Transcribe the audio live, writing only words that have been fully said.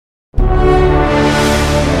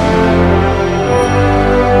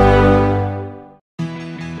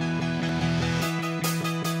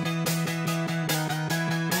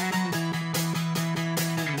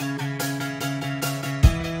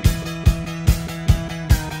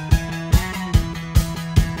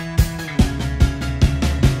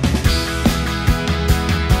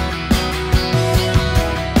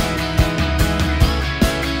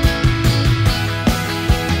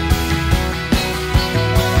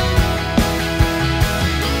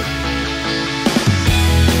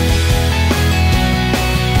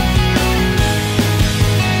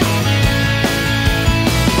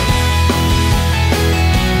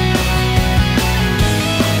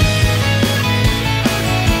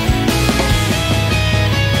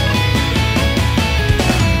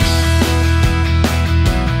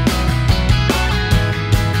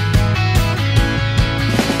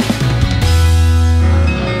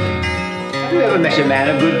a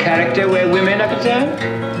man of good character where women are concerned?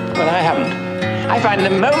 Well, I haven't. I find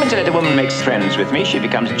the moment that a woman makes friends with me, she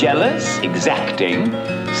becomes jealous, exacting,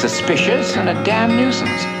 suspicious, and a damn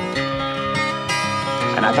nuisance.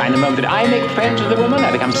 And I find the moment that I make friends with a woman,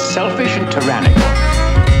 I become selfish and tyrannical.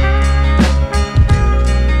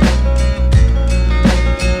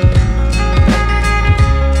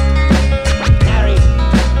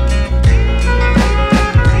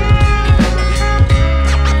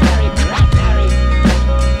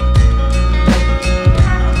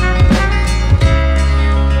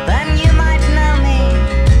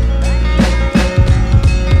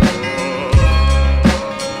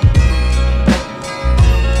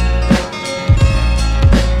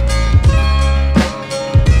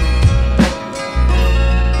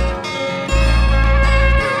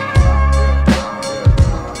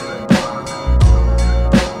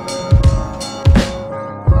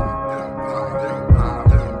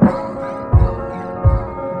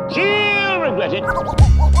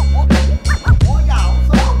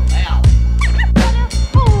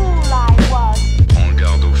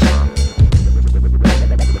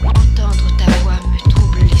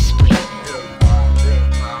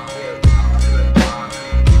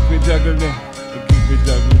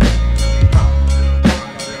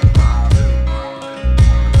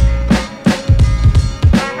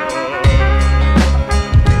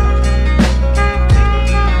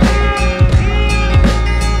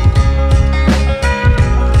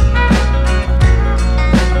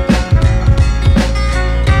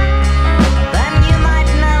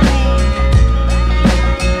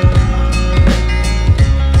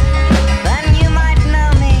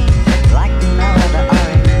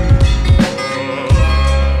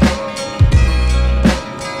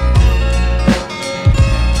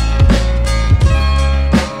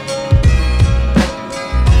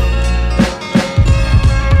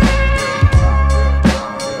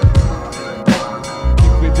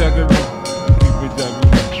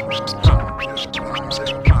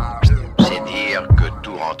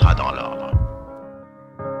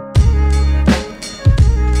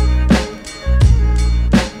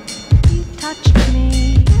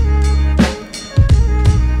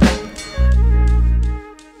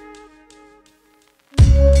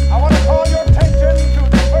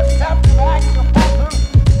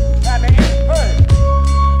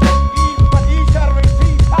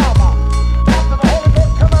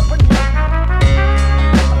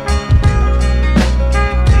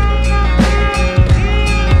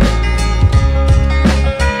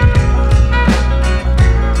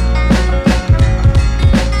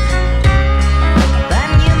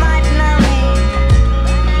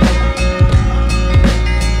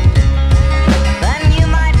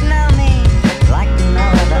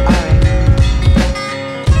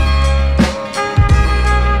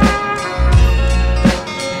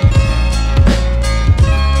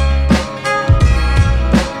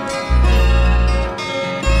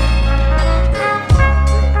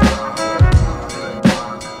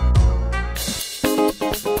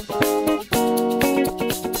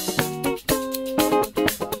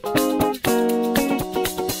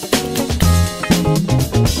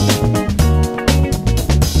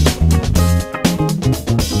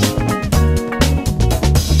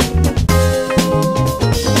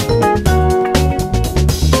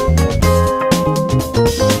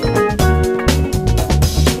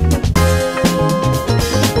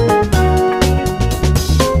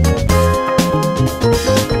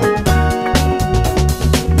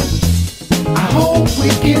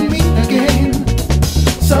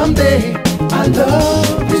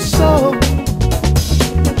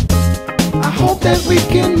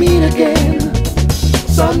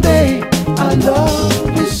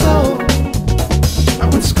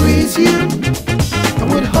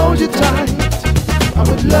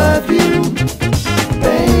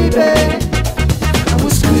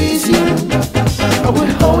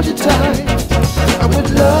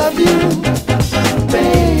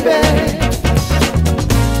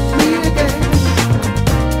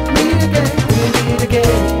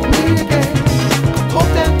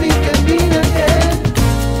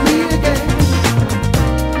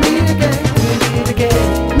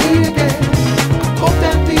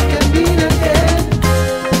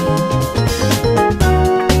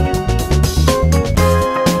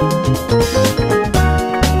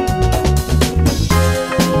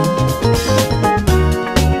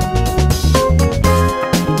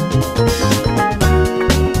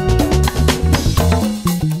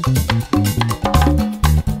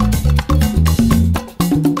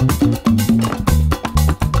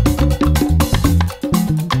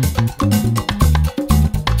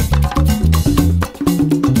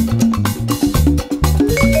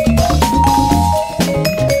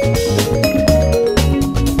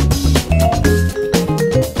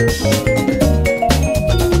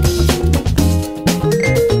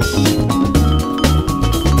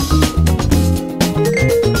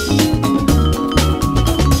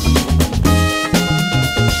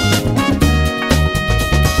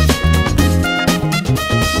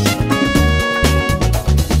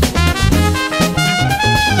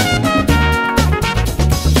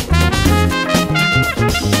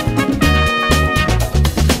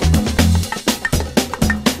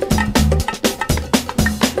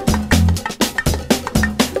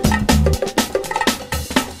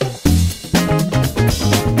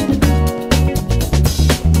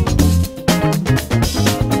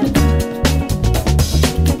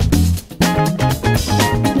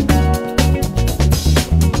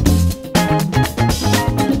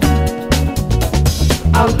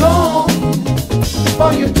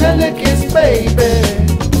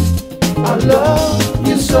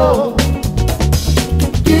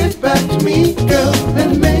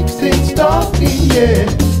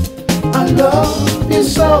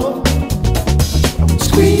 child.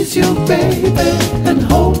 Squeeze you, baby, and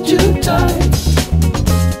hold you tight.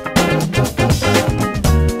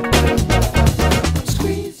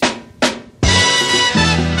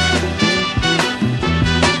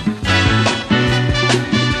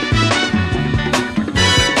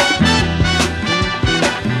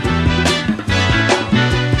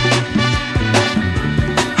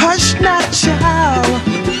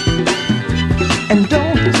 And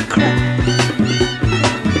don't cry.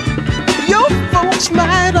 Your folks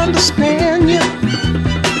might understand you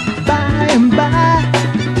by and by.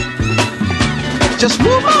 Just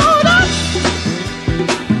move on up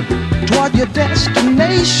toward your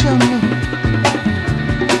destination.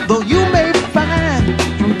 Though you may find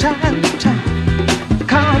from time to time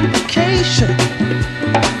complication.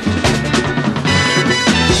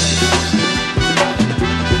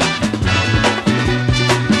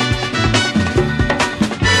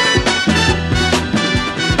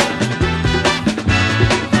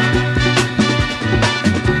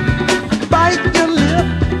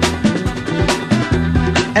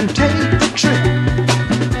 And take the trip.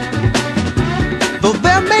 Though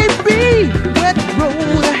there may be wet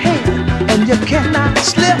road ahead and you cannot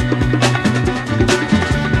slip,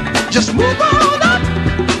 just move on up.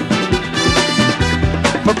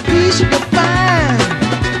 For peace you'll find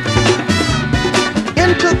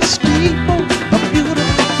into the steeple of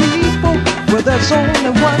beautiful people where there's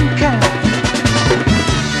only one kind.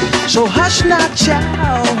 So hush now,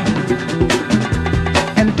 child,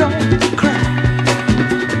 and don't cry.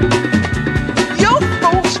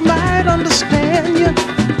 Understand you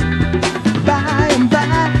by and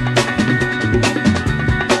by.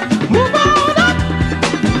 Move on up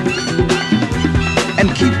and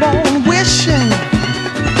keep on wishing.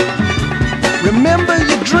 Remember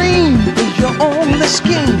your dream is your only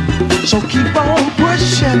scheme, so keep on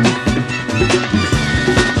pushing.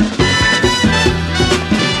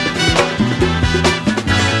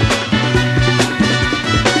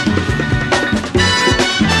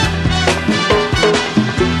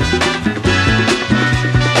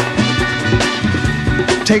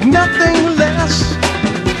 Take nothing less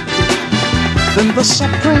than the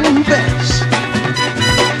supreme best.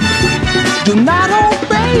 Do not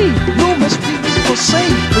obey rumors people say,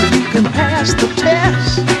 but you can pass the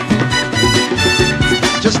test.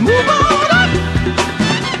 Just move on up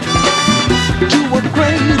to a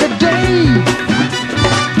greater day.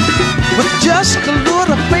 With just a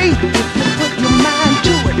little faith, if you put your mind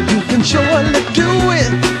to it, you can surely do it.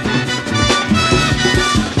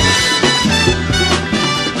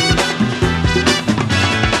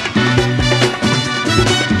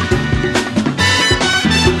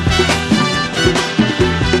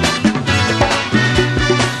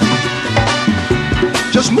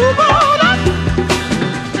 Just move on up.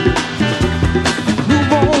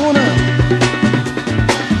 Move on up.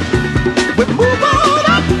 We move on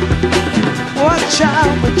up. Watch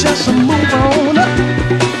out, we just move on up.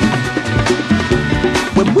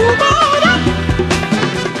 We move on up.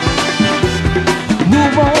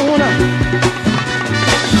 Move on up.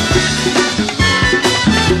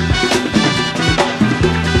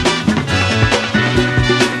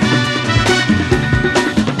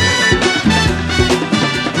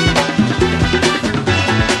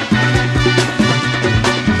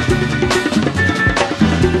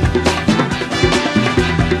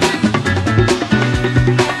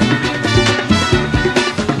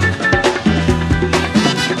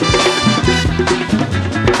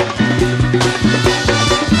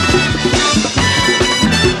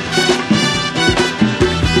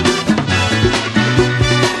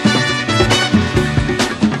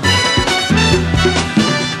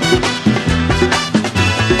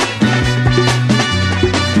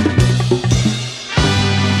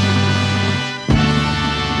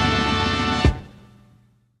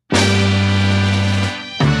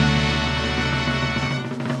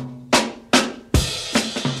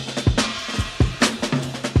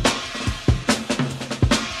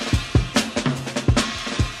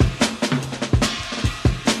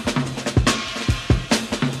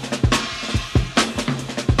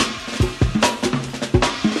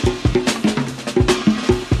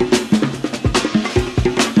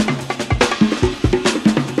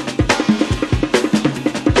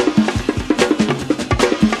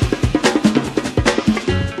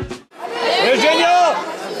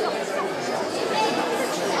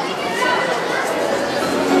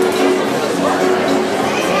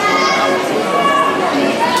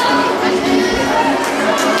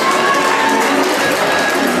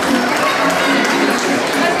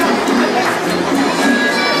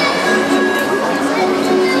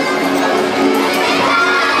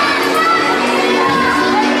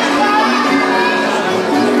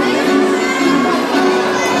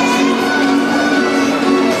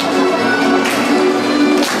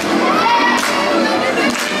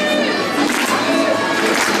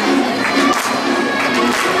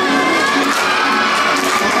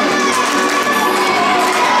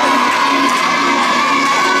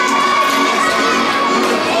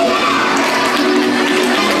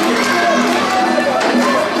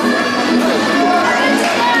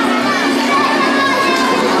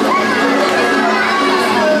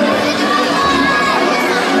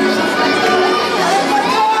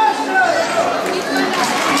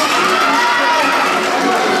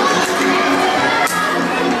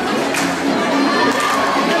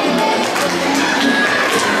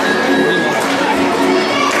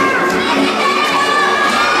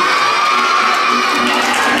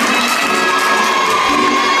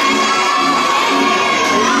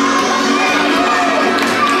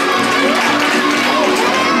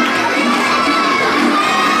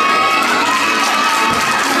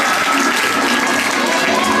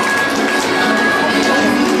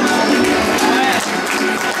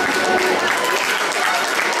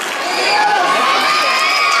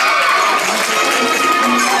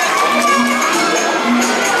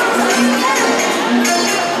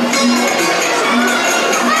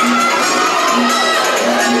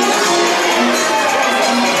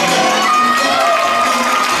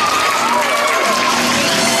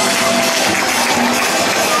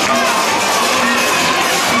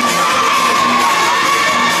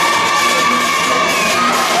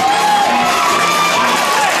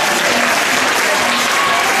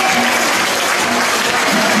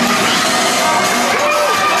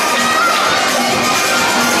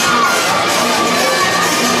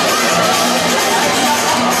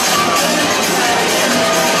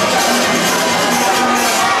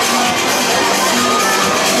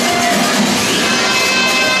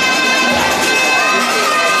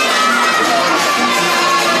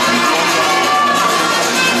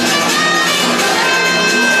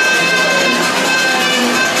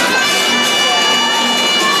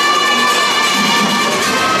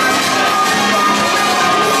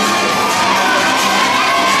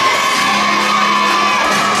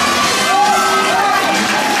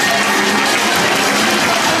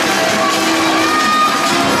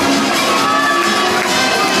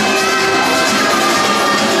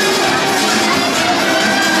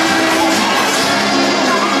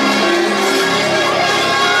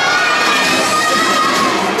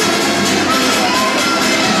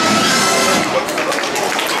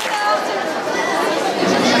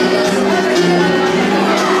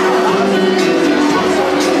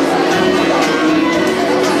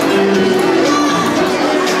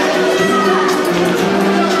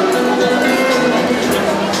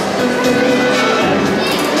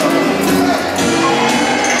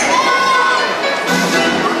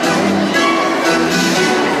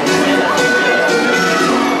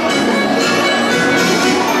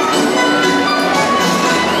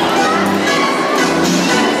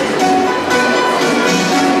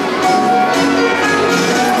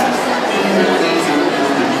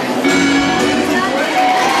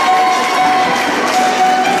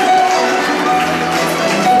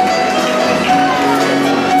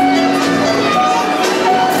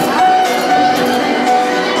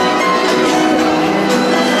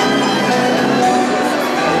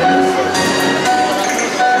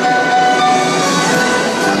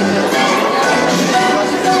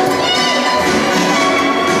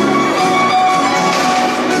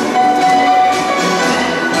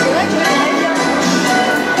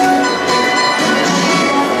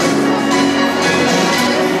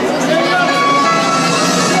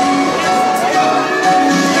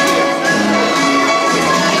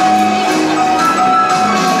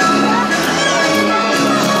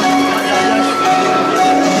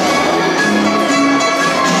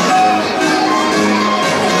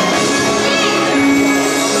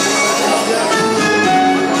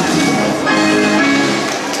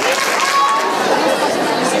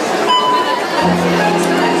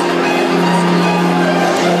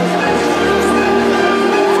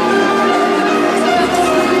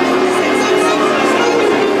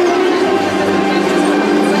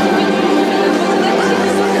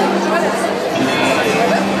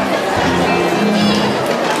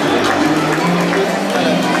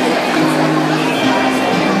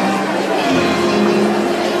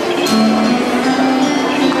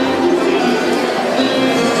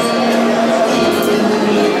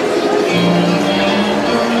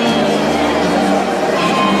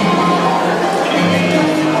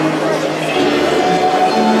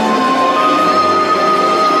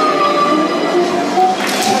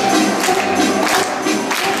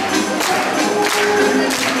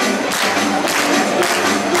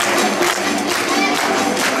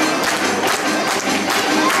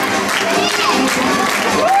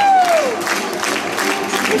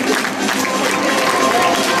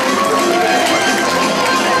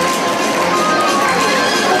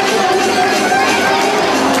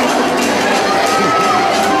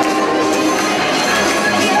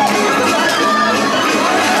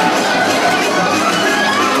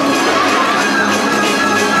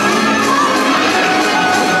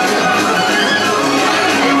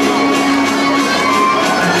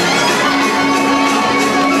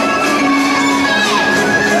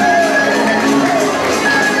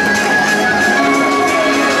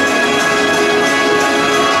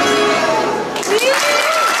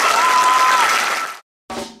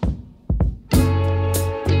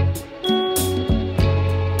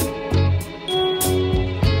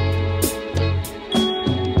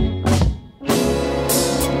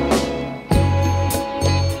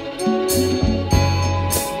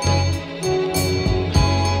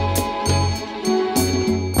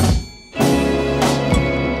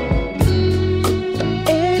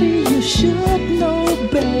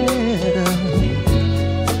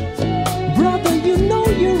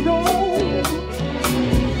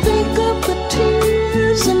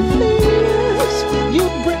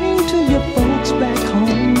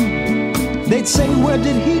 say, where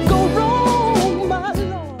did he go wrong, my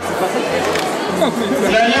Lord?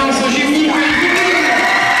 L'Alliance Gymnastique.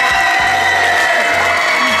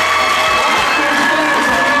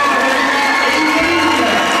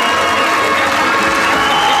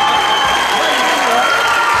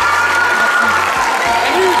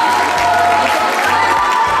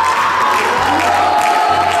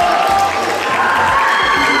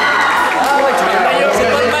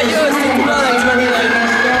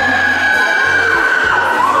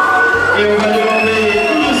 Et on va demander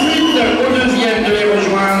tout de suite au deuxième de les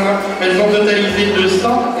rejoindre. Elles ont totalisé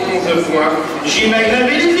 211 points. Gymnastique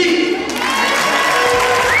Vélizy.